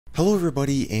Hello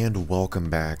everybody and welcome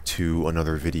back to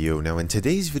another video. Now in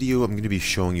today's video I'm going to be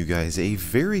showing you guys a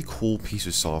very cool piece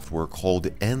of software called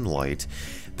nLite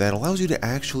that allows you to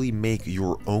actually make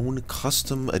your own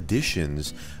custom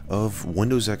editions of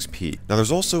Windows XP. Now there's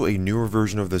also a newer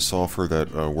version of this software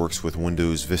that works with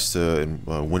Windows Vista and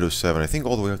Windows 7, I think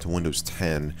all the way up to Windows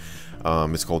 10.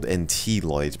 It's called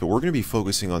nLite, but we're going to be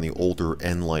focusing on the older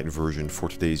nLite version for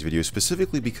today's video,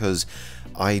 specifically because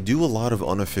I do a lot of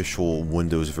unofficial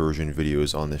Windows version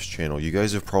videos on this channel. You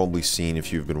guys have probably seen,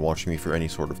 if you've been watching me for any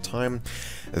sort of time,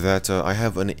 that I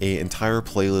have an entire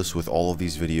playlist with all of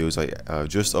these videos. I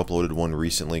just uploaded one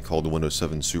recently called the Windows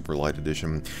 7 Super Light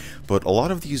Edition, but a lot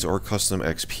of these are custom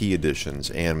XP editions,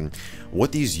 and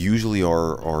what these usually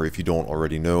are, if you don't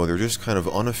already know, they're just kind of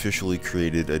unofficially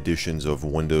created editions of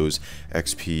Windows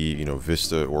XP, you know,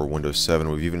 Vista or Windows 7.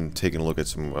 We've even taken a look at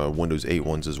some Windows 8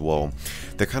 ones as well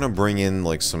that kind of bring in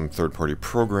like some third-party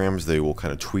programs. They will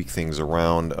kind of tweak things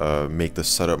around, make the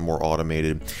setup more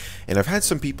automated. And I've had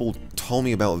some people tell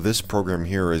me about this program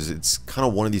here, as it's kind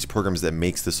of one of these programs that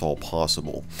makes this all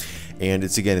possible. And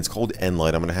it's called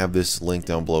nLite. I'm going to have this link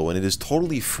down below, and it is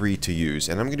totally free to use.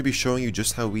 And I'm going to be showing you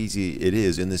just how easy it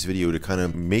is in this video to kind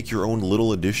of make your own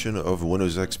little edition of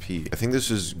Windows XP. I think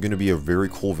this is going to be a very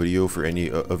cool video for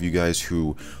any of you guys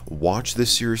who watch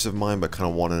this series of mine but kind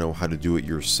of want to know how to do it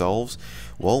yourselves.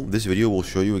 Well, this video will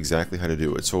show you exactly how to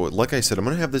do it. So like I said, I'm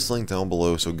going to have this link down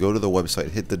below, so go to the website,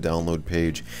 hit the download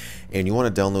page, and you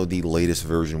want to download the latest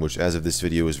version, which as of this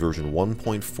video is version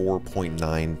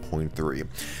 1.4.9.3.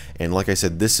 And like I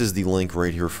said, this is the link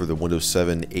right here for the Windows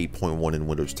 7, 8.1, and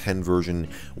Windows 10 version.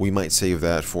 We might save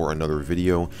that for another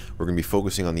video. We're going to be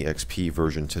focusing on the XP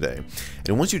version today.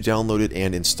 And once you download it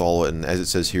and install it, and as it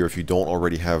says here, if you don't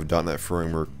already have .NET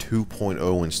Framework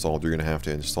 2.0 installed, you're going to have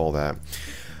to install that.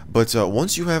 But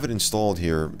once you have it installed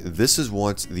here, this is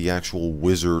what the actual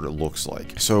wizard looks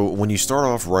like. So when you start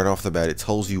off right off the bat, it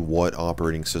tells you what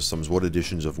operating systems, what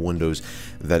editions of Windows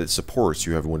that it supports.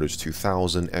 You have Windows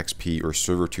 2000, XP, or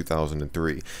Server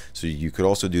 2003. So you could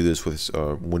also do this with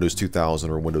Windows 2000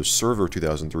 or Windows Server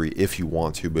 2003 if you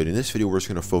want to. But in this video, we're just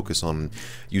going to focus on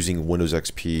using Windows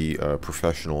XP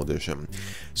Professional Edition.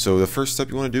 So the first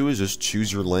step you want to do is just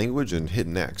choose your language and hit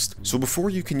next. So before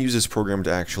you can use this program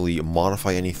to actually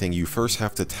modify anything, you first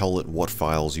have to tell it what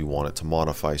files you want it to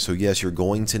modify. So yes, you're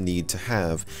going to need to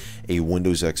have a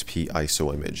Windows XP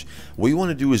ISO image. What you want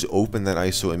to do is open that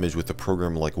ISO image with a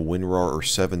program like WinRAR or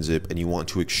 7-zip, and you want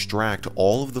to extract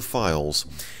all of the files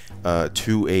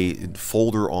to a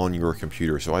folder on your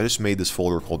computer. So I just made this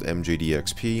folder called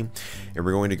MJDXP, and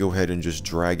we're going to go ahead and just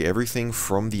drag everything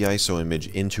from the ISO image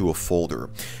into a folder,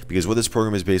 because what this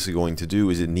program is basically going to do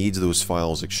is it needs those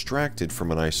files extracted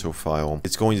from an ISO file.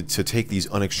 It's going to take these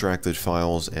unextracted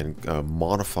files and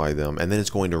modify them, and then it's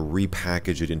going to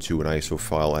repackage it into an ISO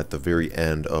file at the very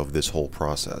end of this whole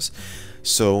process.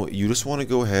 So you just want to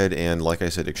go ahead and, like I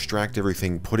said, extract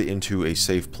everything, put it into a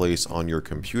safe place on your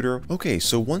computer. Okay,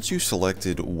 so once you've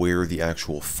selected where the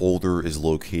actual folder is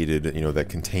located, you know, that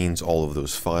contains all of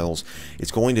those files, it's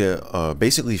going to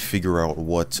basically figure out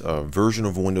what version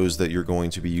of Windows that you're going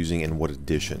to be using and what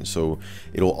edition. So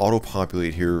it'll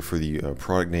auto-populate here for the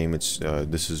product name. It's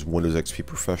this is Windows XP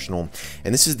Professional,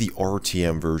 and this is the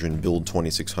RTM version, build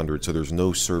 2600, so there's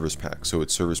no service pack. So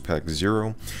it's service pack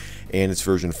 0, and it's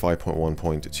version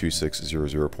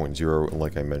 5.1.2600.0,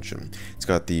 like I mentioned. It's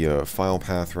got the file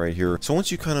path right here. So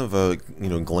once you kind of you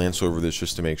know, glance over this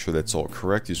just to make sure that's all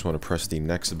correct, you just want to press the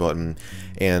next button.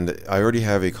 And I already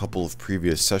have a couple of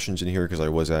previous sessions in here because I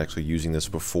was actually using this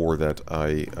before that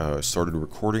I started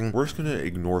recording. We're just going to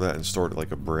ignore that and start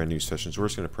like a brand new session. So we're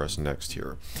just going to press next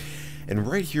here. And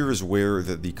right here is where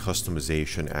the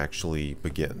customization actually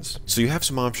begins. So you have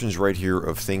some options right here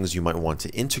of things you might want to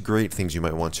integrate, things you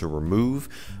might want to remove,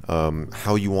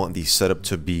 how you want the setup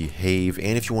to behave,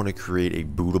 and if you want to create a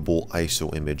bootable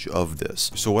ISO image of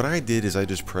this. So what I did is I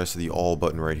just pressed the all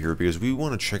button right here because we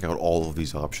want to check out all of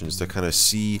these options to kind of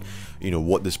see, you know,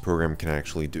 what this program can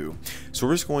actually do. So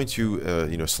we're just going to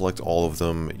you know, select all of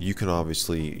them. You can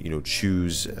obviously, you know,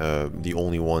 choose the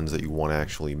only ones that you want to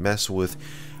actually mess with.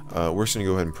 We're just going to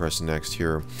go ahead and press next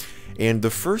here. And the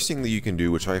first thing that you can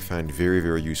do, which I find very,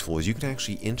 very useful, is you can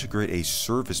actually integrate a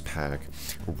service pack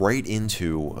right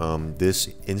into this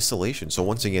installation. So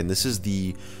once again, this is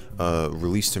the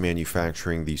release to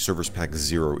manufacturing, the Service Pack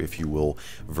 0, if you will,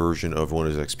 version of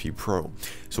Windows XP Pro.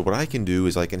 So what I can do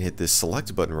is I can hit this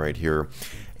select button right here,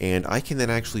 and I can then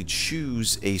actually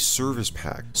choose a service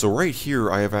pack. So right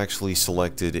here I have actually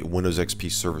selected Windows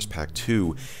XP Service Pack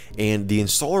 2, and the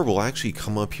installer will actually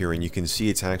come up here and you can see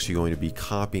it's actually going to be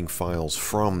copying files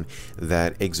from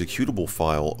that executable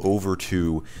file over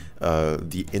to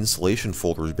the installation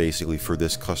folders basically for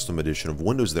this custom edition of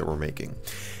Windows that we're making.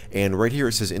 And right here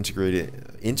it says integrated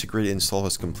install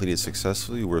has completed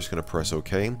successfully. We're just going to press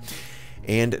OK.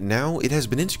 And now it has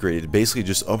been integrated. It basically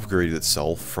just upgraded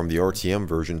itself from the RTM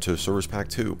version to Service Pack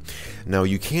 2. Now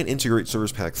you can't integrate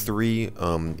Service Pack 3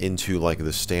 into like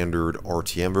the standard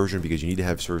RTM version because you need to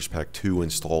have Service Pack 2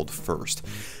 installed first.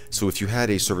 So if you had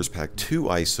a Service Pack 2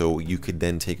 ISO, you could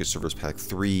then take a Service Pack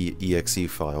 3 exe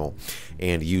file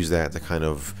and use that to kind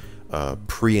of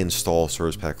pre-install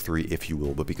Service Pack 3, if you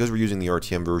will. But because we're using the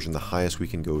RTM version, the highest we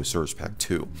can go is Service Pack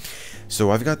 2.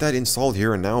 So I've got that installed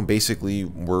here, and now basically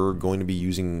we're going to be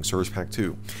using Service Pack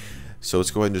 2. So let's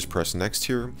go ahead and just press next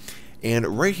here.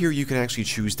 And right here you can actually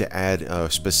choose to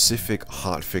add specific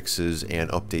hotfixes and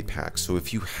update packs. So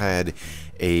if you had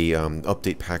a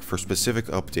update pack for a specific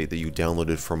update that you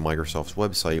downloaded from Microsoft's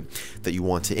website that you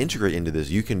want to integrate into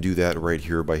this, you can do that right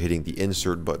here by hitting the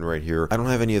insert button right here. I don't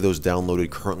have any of those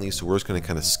downloaded currently, so we're just going to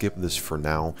kind of skip this for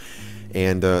now.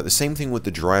 And the same thing with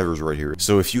the drivers right here.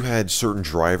 So if you had certain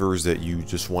drivers that you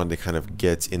just wanted to kind of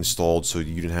get installed so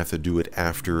you didn't have to do it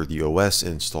after the OS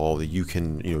install, that you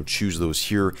can, choose those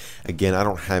here. Again, I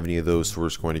don't have any of those, so we're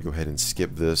just going to go ahead and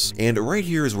skip this. And right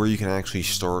here is where you can actually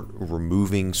start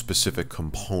removing specific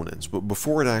components. But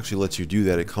before it actually lets you do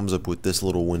that, it comes up with this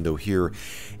little window here,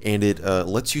 and it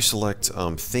lets you select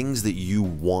things that you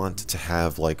want to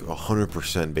have like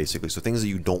 100% basically. So things that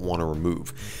you don't want to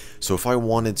remove. So if I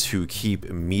wanted to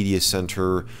keep Media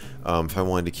Center, if I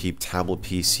wanted to keep Tablet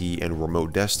PC and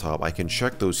Remote Desktop, I can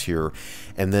check those here,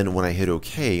 and then when I hit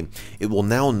OK, it will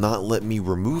now not let me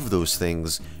remove those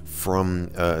things from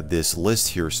this list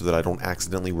here so that I don't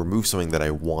accidentally remove something that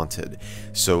I wanted.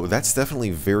 So that's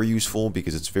definitely very useful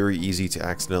because it's very easy to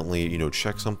accidentally,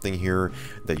 check something here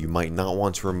that you might not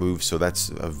want to remove, so that's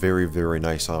a very, very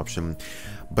nice option.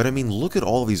 But I mean, look at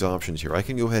all of these options here. I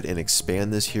can go ahead and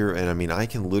expand this here, and I mean, I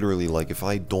can literally, like, if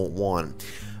I don't want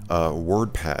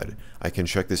WordPad, I can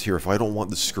check this here. If I don't want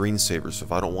the screensavers, if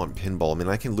I don't want pinball, I mean,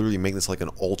 I can literally make this like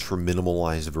an ultra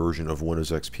minimalized version of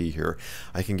Windows XP here.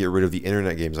 I can get rid of the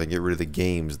internet games, I can get rid of the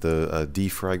games, the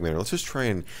defragmenter. Let's just try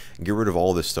and get rid of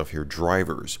all this stuff here.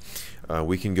 Drivers.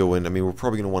 We can go in, I mean, we're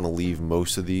probably going to want to leave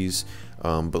most of these,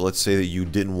 but let's say that you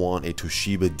didn't want a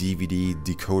Toshiba DVD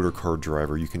decoder card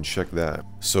driver, you can check that.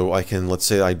 So I can, let's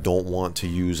say I don't want to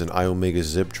use an iOmega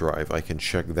zip drive, I can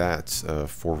check that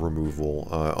for removal.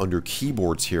 Under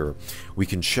keyboards here, we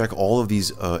can check all of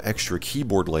these extra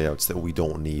keyboard layouts that we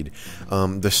don't need.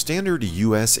 The standard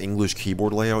US English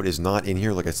keyboard layout is not in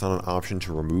here, like it's not an option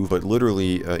to remove, but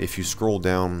literally if you scroll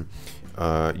down,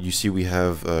 you see we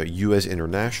have US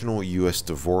International, US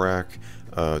Dvorak,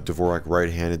 Dvorak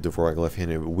right-handed, Dvorak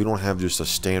left-handed. We don't have just a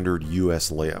standard US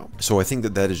layout. So I think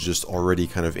that that is just already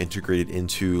kind of integrated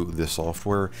into the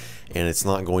software, and it's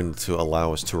not going to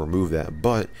allow us to remove that.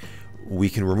 But we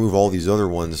can remove all these other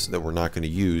ones that we're not going to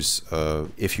use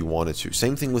if you wanted to.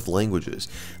 Same thing with languages.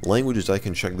 Languages, I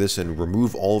can check this and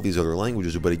remove all of these other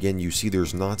languages, but again, you see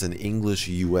there's not an English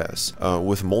US.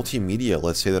 With multimedia,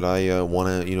 let's say that I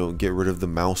want to, get rid of the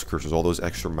mouse cursors, all those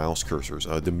extra mouse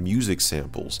cursors, the music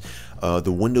samples,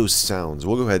 the Windows sounds.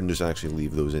 We'll go ahead and just actually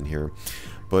leave those in here.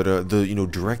 But the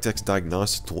DirectX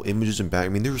diagnostic tool, images and back, I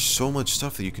mean, there's so much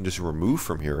stuff that you can just remove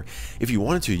from here. If you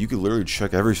wanted to, you could literally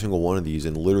check every single one of these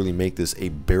and literally make this a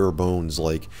bare bones,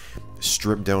 like,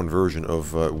 stripped down version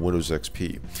of Windows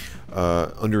XP.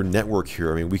 Under network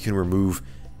here, I mean, we can remove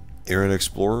Internet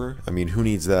Explorer. I mean, who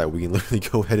needs that? We can literally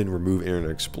go ahead and remove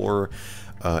Internet Explorer,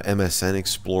 MSN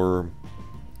Explorer,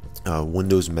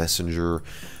 Windows Messenger.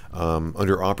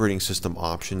 Under operating system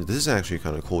options, this is actually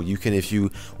kind of cool. You can, if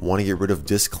you want to get rid of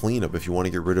disk cleanup, if you want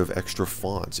to get rid of extra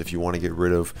fonts, if you want to get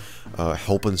rid of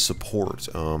help and support,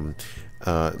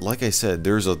 like I said,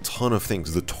 there's a ton of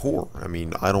things. The Tor, I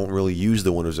mean, I don't really use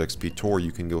the Windows XP Tor.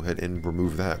 You can go ahead and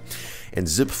remove that. And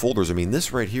zip folders, I mean,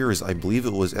 this right here is, I believe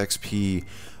it was XP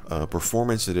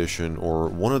Performance Edition, or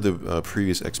one of the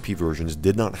previous XP versions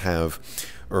did not have,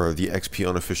 or the XP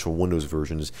Unofficial Windows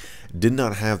versions did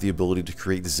not have the ability to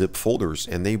create zip folders,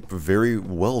 and they very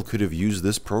well could have used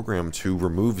this program to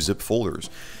remove zip folders.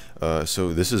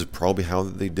 So this is probably how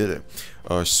they did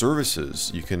it.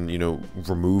 Services, you can,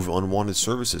 remove unwanted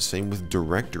services. Same with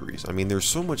directories. I mean, there's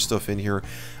so much stuff in here.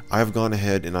 I've gone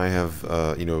ahead and I have,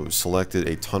 selected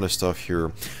a ton of stuff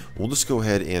here. We'll just go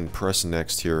ahead and press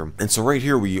next here. And so right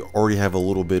here, we already have a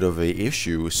little bit of a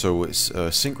issue. So it's,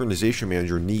 Synchronization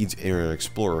Manager needs Internet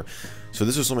Explorer. So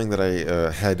this is something that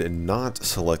I had not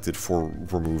selected for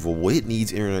removal. Well, it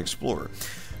needs Internet Explorer.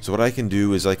 So what I can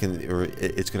do is it's going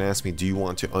to ask me, do you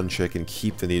want to uncheck and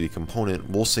keep the native component?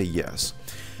 We'll say yes.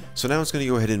 So now it's going to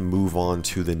go ahead and move on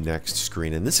to the next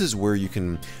screen, and this is where you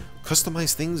can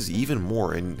customize things even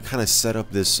more and kind of set up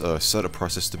this setup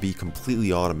process to be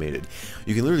completely automated.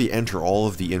 You can literally enter all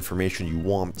of the information you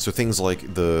want, so things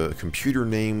like the computer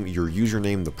name, your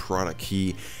username, the product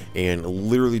key, and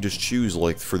literally just choose,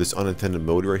 like for this unattended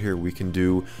mode right here, we can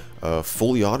do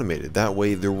fully automated. That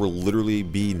way there will literally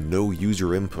be no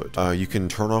user input. You can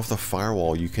turn off the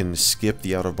firewall, you can skip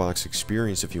the out-of-box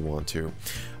experience if you want to.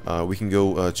 We can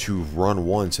go to run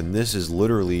once, and this is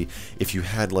literally if you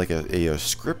had like a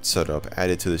script set up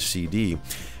added to the CD,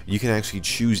 you can actually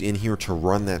choose in here to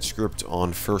run that script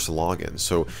on first login.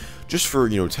 So just for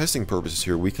testing purposes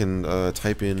here, we can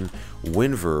type in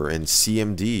WinVer and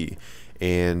CMD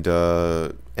and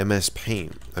MS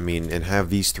Paint, and have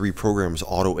these three programs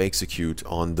auto execute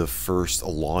on the first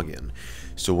login.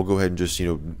 So we'll go ahead and just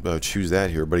choose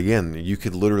that here. But again, you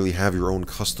could literally have your own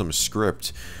custom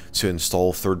script to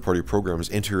install third-party programs,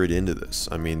 enter it into this.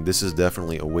 This is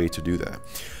definitely a way to do that.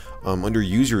 Under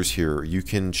users here, you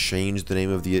can change the name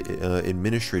of the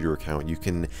administrator account. You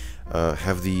can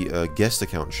have the guest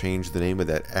account, change the name of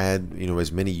that, add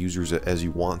as many users as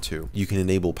you want to. You can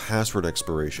enable password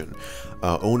expiration,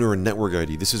 owner and network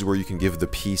ID. This is where you can give the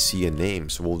PC a name.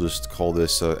 So we'll just call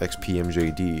this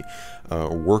XPMJD.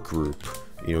 Work group.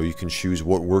 You can choose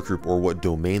what work group or what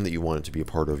domain that you want it to be a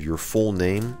part of. Your full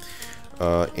name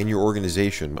and your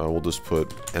organization. We'll just put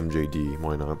MJD.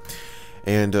 Why not?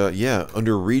 And yeah,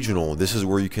 under regional, this is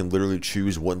where you can literally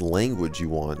choose what language you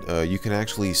want. You can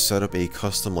actually set up a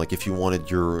custom, like if you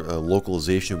wanted your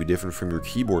localization to be different from your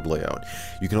keyboard layout.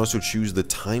 You can also choose the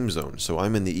time zone. So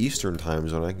I'm in the Eastern time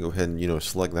zone. I can go ahead and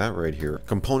select that right here.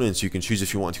 Components, you can choose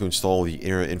if you want to install the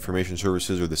Internet Information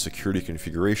Services or the Security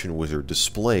Configuration Wizard.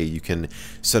 Display, you can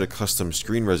set a custom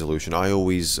screen resolution. I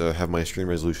always have my screen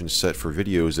resolution set for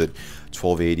videos at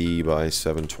 1280 by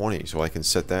 720, so I can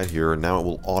set that here, and now it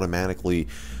will automatically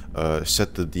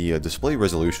set the display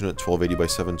resolution at 1280 by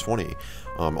 720.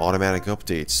 Automatic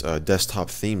updates, desktop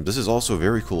theme. This is also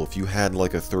very cool if you had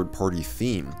like a third-party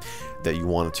theme that you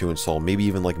wanted to install, maybe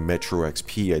even like Metro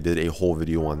XP. I did a whole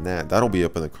video on that. That'll be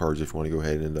up in the cards if you want to go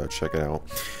ahead and check it out.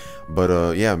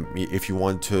 But yeah, if you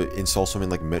want to install something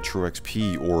like Metro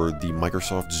XP or the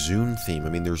Microsoft Zune theme,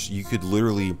 you could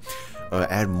literally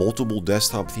add multiple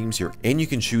desktop themes here, and you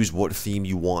can choose what theme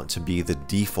you want to be the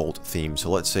default theme. So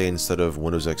let's say instead of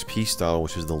Windows XP style,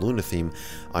 which is the Luna theme,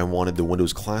 I wanted the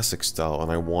Windows Classic style, and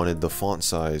I wanted the font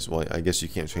size. Well, I guess you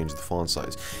can't change the font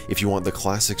size. If you want the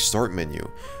classic start menu,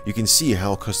 you can see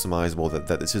how customizable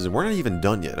that this is. And we're not even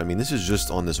done yet. This is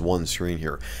just on this one screen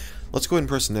here. Let's go ahead and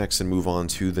press next and move on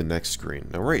to the next screen.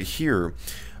 Now right here,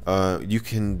 you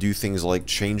can do things like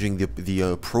changing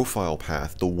the profile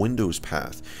path, the Windows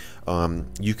path.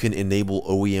 You can enable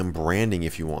OEM branding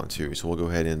if you want to, so we'll go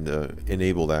ahead and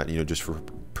enable that, just for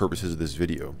purposes of this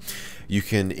video. You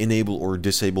can enable or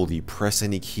disable the press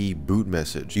any key boot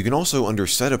message. You can also, under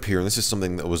setup here, and this is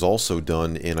something that was also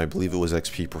done in, I believe it was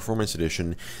XP Performance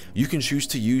Edition, you can choose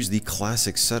to use the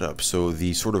classic setup, so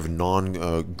the sort of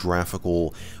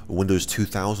non-graphical Windows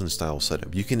 2000 style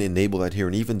setup. You can enable that here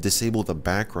and even disable the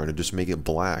background and just make it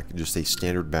black, just a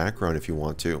standard background if you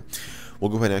want to. We'll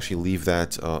go ahead and actually leave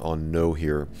that on no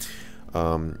here.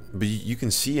 But you can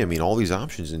see, all these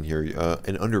options in here,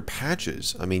 and under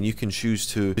patches, you can choose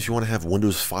to, if you want to have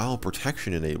Windows file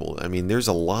protection enabled. There's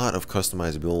a lot of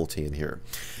customizability in here.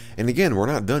 And again, we're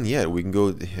not done yet. We can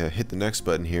go hit the next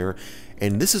button here,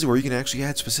 and this is where you can actually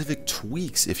add specific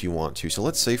tweaks if you want to. So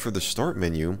let's say for the start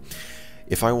menu,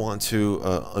 if I want to,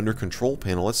 under control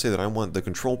panel, let's say that I want the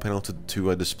control panel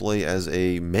to display as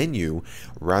a menu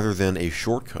rather than a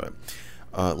shortcut.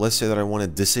 Let's say that I want to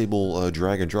disable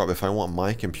drag and drop. If I want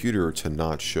my computer to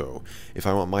not show, if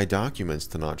I want my documents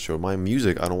to not show, my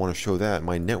music, I don't want to show that,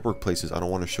 my network places, I don't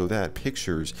want to show that,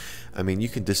 pictures, you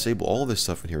can disable all this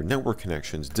stuff in here. Network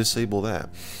connections, disable that.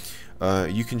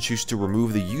 You can choose to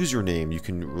remove the username. You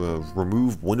can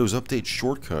remove Windows Update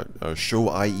shortcut,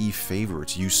 show IE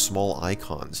favorites, use small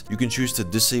icons. You can choose to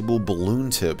disable balloon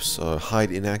tips,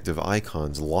 hide inactive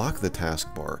icons, lock the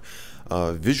taskbar.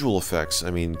 Visual effects,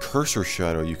 cursor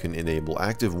shadow you can enable,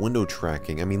 active window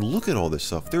tracking. Look at all this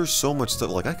stuff. There's so much stuff.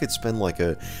 Like, I could spend like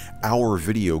an hour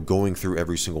video going through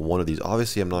every single one of these.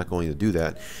 Obviously, I'm not going to do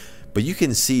that. But you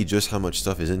can see just how much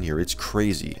stuff is in here. It's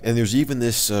crazy. And there's even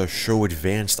this show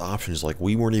advanced options. Like,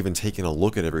 we weren't even taking a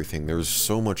look at everything. There's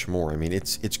so much more.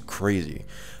 It's crazy.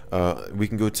 We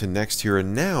can go to next here,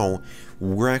 and now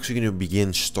we're actually going to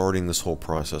begin starting this whole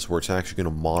process where it's actually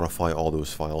going to modify all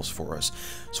those files for us.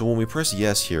 So when we press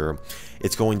yes here,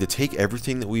 it's going to take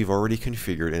everything that we've already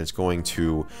configured and it's going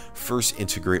to first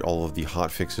integrate all of the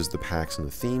hotfixes, the packs, and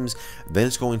the themes. Then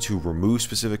it's going to remove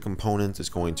specific components. It's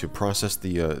going to process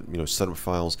the setup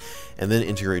files, and then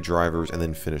integrate drivers, and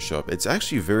then finish up. It's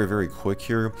actually very, very quick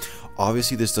here.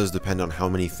 Obviously, this does depend on how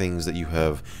many things that you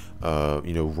have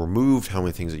removed, how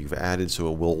many things that you've added,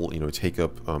 so it will take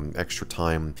up extra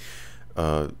time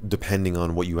depending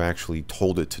on what you actually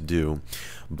told it to do.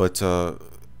 But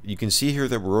you can see here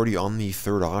that we're already on the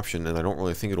third option, and I don't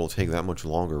really think it'll take that much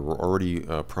longer. We're already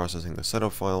processing the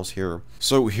setup files here.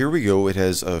 So here we go. It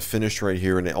has finished right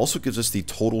here, and it also gives us the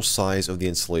total size of the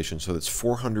installation. So that's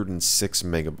 406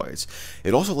 megabytes.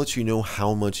 It also lets you know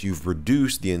how much you've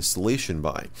reduced the installation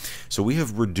by. So we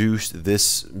have reduced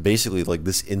this, basically like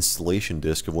this installation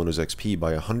disk of Windows XP,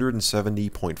 by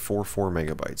 170.44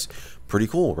 megabytes. Pretty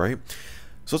cool, right?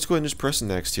 So let's go ahead and just press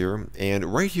next here, and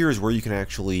right here is where you can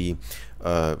actually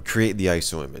create the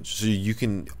ISO image. So you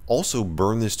can also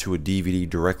burn this to a DVD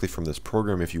directly from this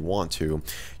program if you want to.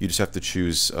 You just have to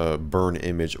choose burn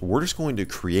image. We're just going to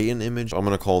create an image. I'm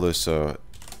going to call this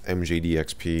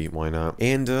MJDXP, why not?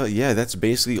 And yeah, that's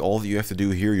basically all that you have to do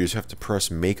here. You just have to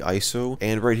press make ISO,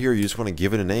 and right here you just want to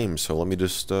give it a name. So let me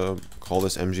just call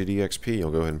this MJDXP.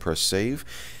 I'll go ahead and press save.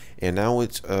 And now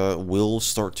it will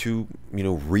start to,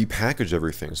 repackage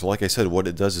everything. So like I said, what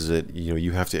it does is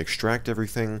you have to extract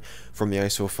everything from the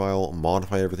ISO file,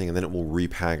 modify everything, and then it will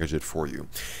repackage it for you.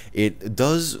 It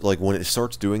does, like when it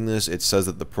starts doing this, it says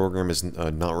that the program is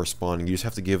not responding. You just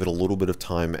have to give it a little bit of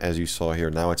time, as you saw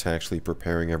here. Now it's actually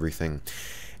preparing everything,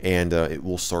 and it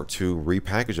will start to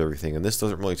repackage everything. And this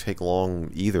doesn't really take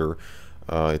long either.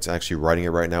 It's actually writing it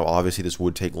right now. Obviously, this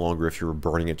would take longer if you were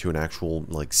burning it to an actual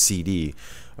CD,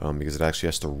 because it actually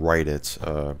has to write it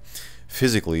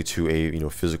physically to a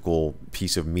physical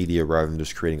piece of media rather than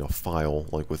just creating a file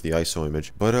like with the ISO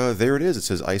image. But there it is. It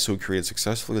says ISO created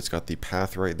successfully. It's got the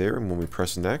path right there, and when we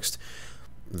press next,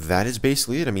 that is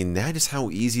basically it. I mean, that is how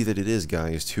easy that it is,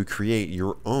 guys, to create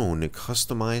your own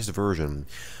customized version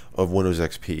of Windows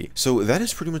XP. So that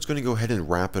is pretty much going to go ahead and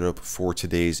wrap it up for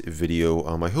today's video.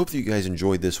 I hope that you guys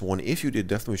enjoyed this one. If you did,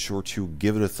 definitely be sure to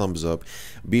give it a thumbs up.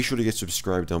 Be sure to get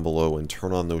subscribed down below and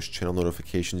turn on those channel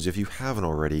notifications if you haven't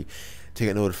already, to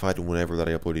get notified whenever that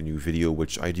I upload a new video,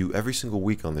 which I do every single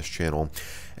week on this channel.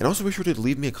 And also be sure to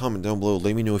leave me a comment down below.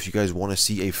 Let me know if you guys want to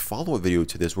see a follow-up video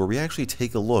to this where we actually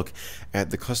take a look at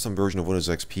the custom version of Windows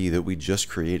XP that we just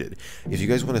created. If you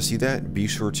guys want to see that, be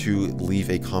sure to leave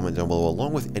a comment down below,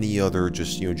 along with any other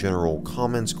just general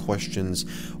comments, questions,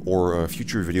 or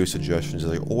future video suggestions.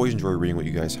 I always enjoy reading what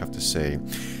you guys have to say.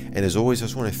 And as always, I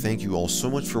just want to thank you all so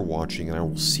much for watching, and I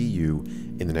will see you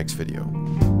in the next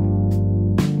video.